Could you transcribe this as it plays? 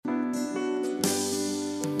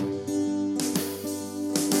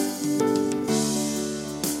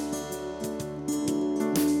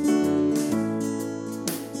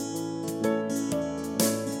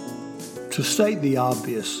To state the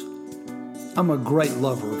obvious, I'm a great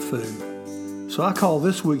lover of food, so I call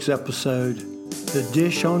this week's episode The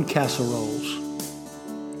Dish on Casseroles.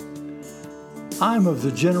 I'm of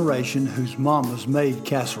the generation whose mamas made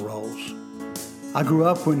casseroles. I grew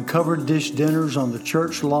up when covered dish dinners on the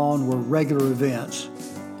church lawn were regular events.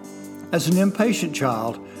 As an impatient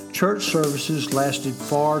child, church services lasted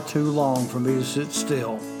far too long for me to sit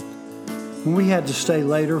still. When we had to stay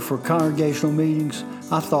later for congregational meetings,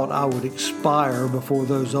 I thought I would expire before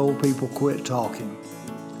those old people quit talking.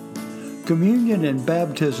 Communion and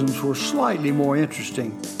baptisms were slightly more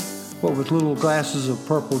interesting, what with little glasses of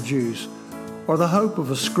purple juice, or the hope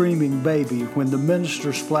of a screaming baby when the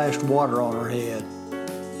minister splashed water on her head.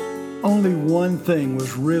 Only one thing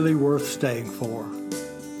was really worth staying for: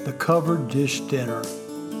 the covered dish dinner.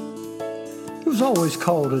 It was always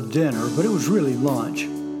called a dinner, but it was really lunch.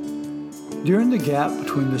 During the gap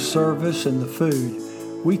between the service and the food,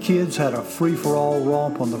 we kids had a free-for-all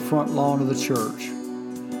romp on the front lawn of the church.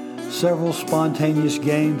 Several spontaneous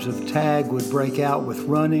games of tag would break out with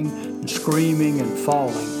running and screaming and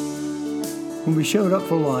falling. When we showed up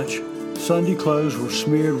for lunch, Sunday clothes were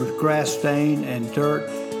smeared with grass stain and dirt,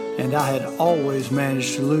 and I had always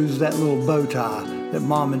managed to lose that little bow tie that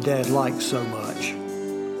Mom and Dad liked so much.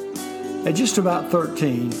 At just about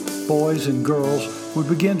 13, boys and girls would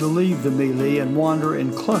begin to leave the melee and wander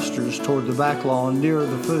in clusters toward the back lawn nearer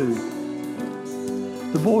the food.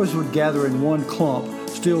 The boys would gather in one clump,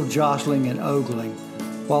 still jostling and ogling,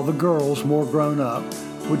 while the girls, more grown up,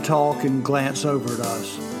 would talk and glance over at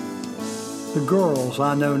us. The girls,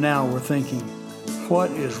 I know now, were thinking,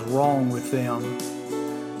 what is wrong with them?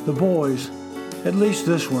 The boys, at least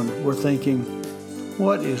this one, were thinking,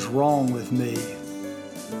 what is wrong with me?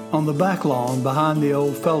 On the back lawn behind the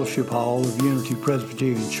old fellowship hall of Unity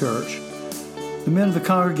Presbyterian Church, the men of the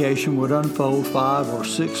congregation would unfold 5 or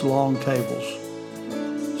 6 long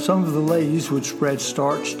tables. Some of the ladies would spread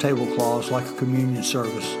starched tablecloths like a communion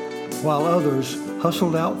service, while others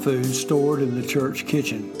hustled out food stored in the church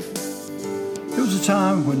kitchen. It was a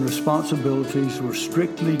time when responsibilities were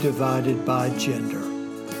strictly divided by gender.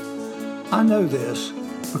 I know this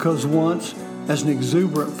because once, as an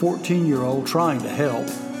exuberant 14-year-old trying to help,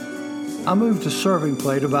 I moved a serving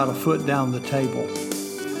plate about a foot down the table.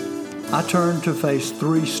 I turned to face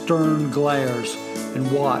 3 stern glares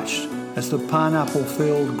and watched as the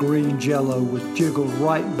pineapple-filled green Jell-O was jiggled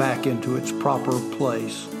right back into its proper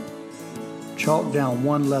place. Chalked down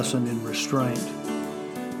one lesson in restraint.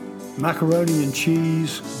 Macaroni and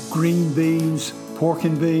cheese, green beans, pork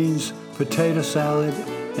and beans, potato salad,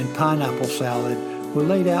 and pineapple salad were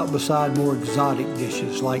laid out beside more exotic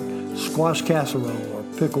dishes like squash casserole or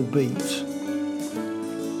pickled beets.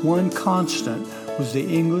 One constant was the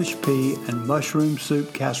English pea and mushroom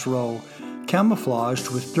soup casserole,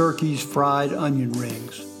 camouflaged with Durkee's fried onion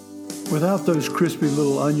rings. Without those crispy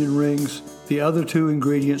little onion rings, the other 2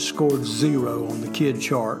 ingredients scored 0 on the kid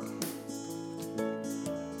chart.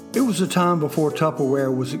 It was a time before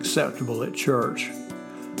Tupperware was acceptable at church.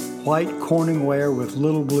 White Corningware with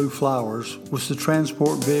little blue flowers was the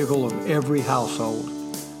transport vehicle of every household,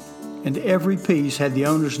 and every piece had the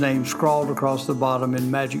owner's name scrawled across the bottom in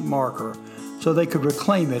magic marker so they could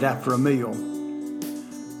reclaim it after a meal.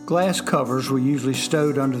 Glass covers were usually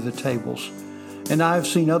stowed under the tables, and I have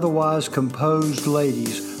seen otherwise composed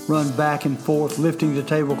ladies run back and forth lifting the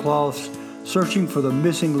tablecloths, searching for the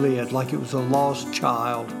missing lid like it was a lost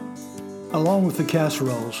child. Along with the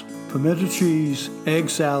casseroles, pimento cheese, egg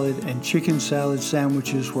salad, and chicken salad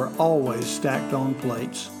sandwiches were always stacked on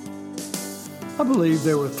plates. I believe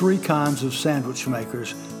there were 3 kinds of sandwich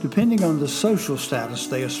makers, depending on the social status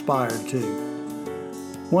they aspired to.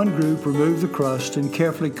 One group removed the crust and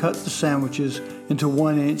carefully cut the sandwiches into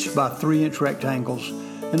 1-inch by 3-inch rectangles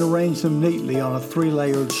and arranged them neatly on a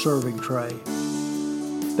 3-layered serving tray.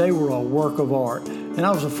 They were a work of art, and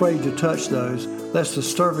I was afraid to touch those, lest the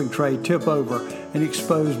serving tray tip over and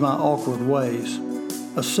expose my awkward ways.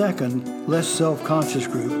 A second, less self-conscious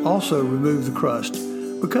group also removed the crust,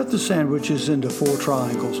 but cut the sandwiches into 4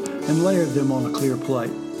 triangles and layered them on a clear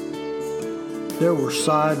plate. There were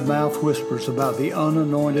side-mouth whispers about the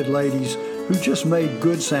unanointed ladies who just made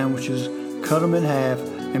good sandwiches, cut them in half,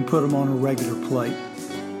 and put them on a regular plate.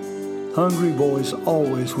 Hungry boys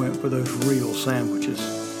always went for those real sandwiches.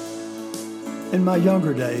 In my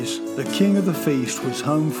younger days, the king of the feast was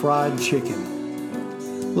home-fried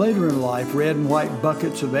chicken. Later in life, red and white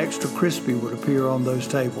buckets of extra crispy would appear on those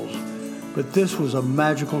tables. But this was a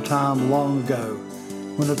magical time long ago,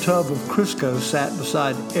 when a tub of Crisco sat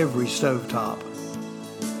beside every stovetop.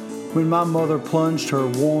 When my mother plunged her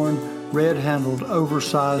worn, red-handled,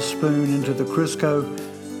 oversized spoon into the Crisco,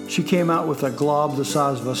 She came out with a glob the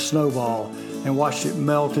size of a snowball and watched it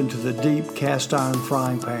melt into the deep cast iron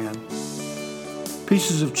frying pan.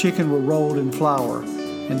 Pieces of chicken were rolled in flour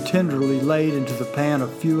and tenderly laid into the pan a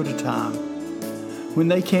few at a time. When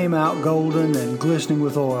they came out golden and glistening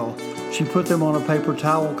with oil, she put them on a paper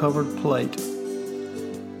towel-covered plate.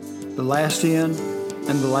 The last in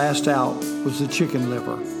and the last out was the chicken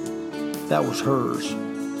liver. That was hers.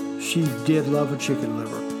 She did love a chicken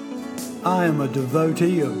liver. I am a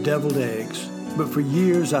devotee of deviled eggs, but for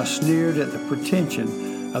years I sneered at the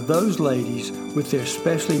pretension of those ladies with their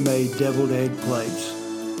specially made deviled egg plates.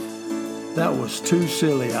 That was too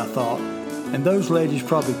silly, I thought, and those ladies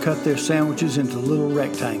probably cut their sandwiches into little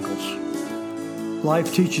rectangles.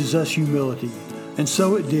 Life teaches us humility, and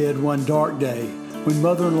so it did one dark day when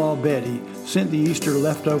mother-in-law Betty sent the Easter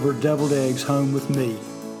leftover deviled eggs home with me.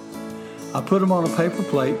 I put them on a paper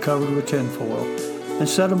plate covered with tinfoil and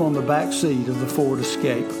set them on the back seat of the Ford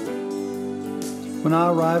Escape. When I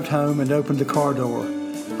arrived home and opened the car door,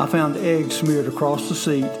 I found eggs smeared across the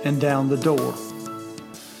seat and down the door.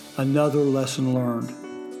 Another lesson learned.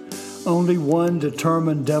 Only one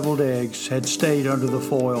determined deviled eggs had stayed under the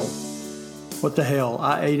foil. What the hell,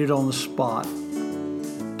 I ate it on the spot.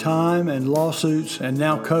 Time and lawsuits and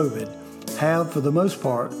now COVID have, for the most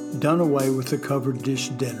part, done away with the covered dish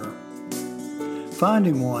dinner.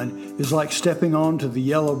 Finding one is like stepping onto the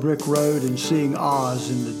yellow brick road and seeing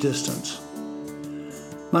Oz in the distance.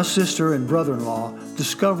 My sister and brother-in-law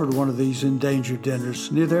discovered one of these endangered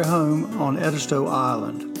dinners near their home on Edisto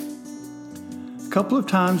Island. A couple of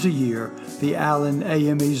times a year, the Allen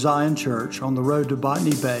AME Zion Church on the road to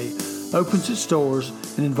Botany Bay opens its doors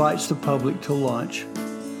and invites the public to lunch.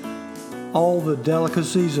 All the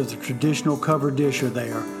delicacies of the traditional covered dish are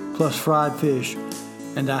there, plus fried fish,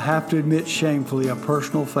 and I have to admit shamefully a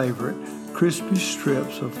personal favorite, crispy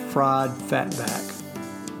strips of fried fatback.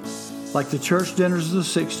 Like the church dinners of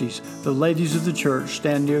the 60s, the ladies of the church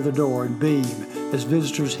stand near the door and beam as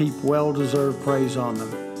visitors heap well-deserved praise on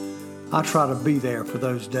them. I try to be there for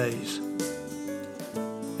those days.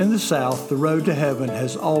 In the South, the road to heaven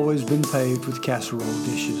has always been paved with casserole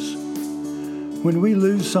dishes. When we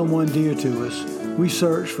lose someone dear to us, we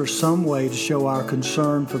search for some way to show our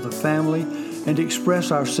concern for the family and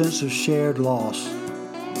express our sense of shared loss.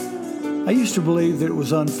 I used to believe that it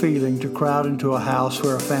was unfeeling to crowd into a house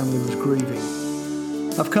where a family was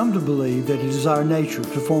grieving. I've come to believe that it is our nature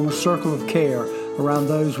to form a circle of care around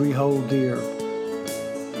those we hold dear.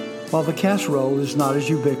 While the casserole is not as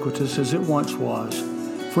ubiquitous as it once was,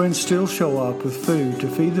 friends still show up with food to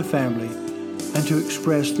feed the family and to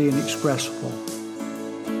express the inexpressible.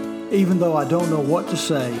 Even though I don't know what to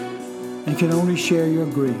say and can only share your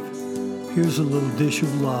grief, here's a little dish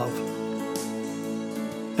of love.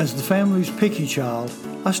 As the family's picky child,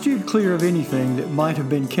 I steered clear of anything that might have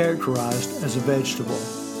been characterized as a vegetable.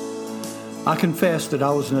 I confess that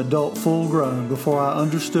I was an adult full-grown before I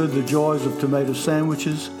understood the joys of tomato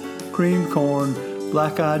sandwiches, creamed corn,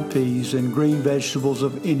 black-eyed peas, and green vegetables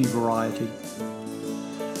of any variety.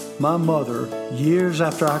 My mother, years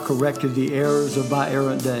after I corrected the errors of my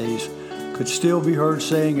errant days, could still be heard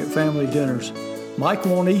saying at family dinners, "Mike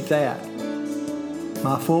won't eat that."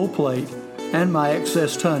 My full plate and my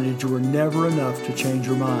excess tonnage were never enough to change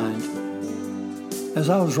her mind. As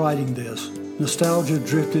I was writing this, nostalgia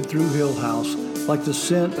drifted through Hill House like the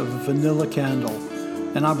scent of a vanilla candle,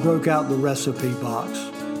 and I broke out the recipe box.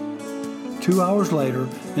 2 hours later,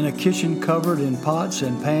 in a kitchen covered in pots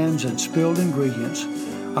and pans and spilled ingredients,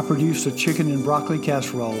 I produced a chicken and broccoli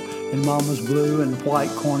casserole in Mama's blue and white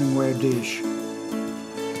Corningware dish.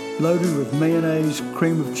 Loaded with mayonnaise,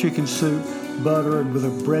 cream of chicken soup, butter, and with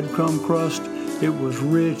a breadcrumb crust, it was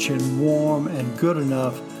rich and warm and good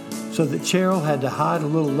enough so that Cheryl had to hide a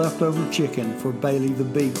little leftover chicken for Bailey the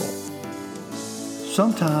Beagle.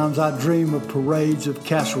 Sometimes I dream of parades of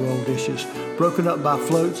casserole dishes, broken up by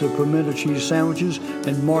floats of pimento cheese sandwiches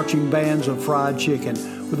and marching bands of fried chicken,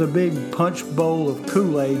 with a big punch bowl of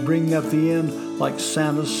Kool-Aid bringing up the end like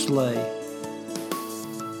Santa's sleigh.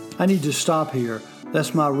 I need to stop here.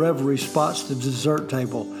 That's my reverie spots the dessert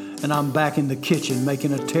table, and I'm back in the kitchen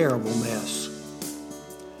making a terrible mess.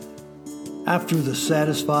 After the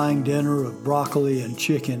satisfying dinner of broccoli and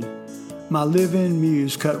chicken, my live-in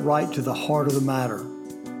muse cut right to the heart of the matter.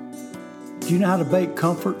 "Do you know how to bake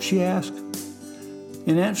comfort?" she asked.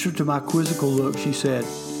 In answer to my quizzical look, she said,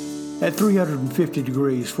 "At 350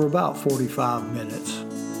 degrees for about 45 minutes.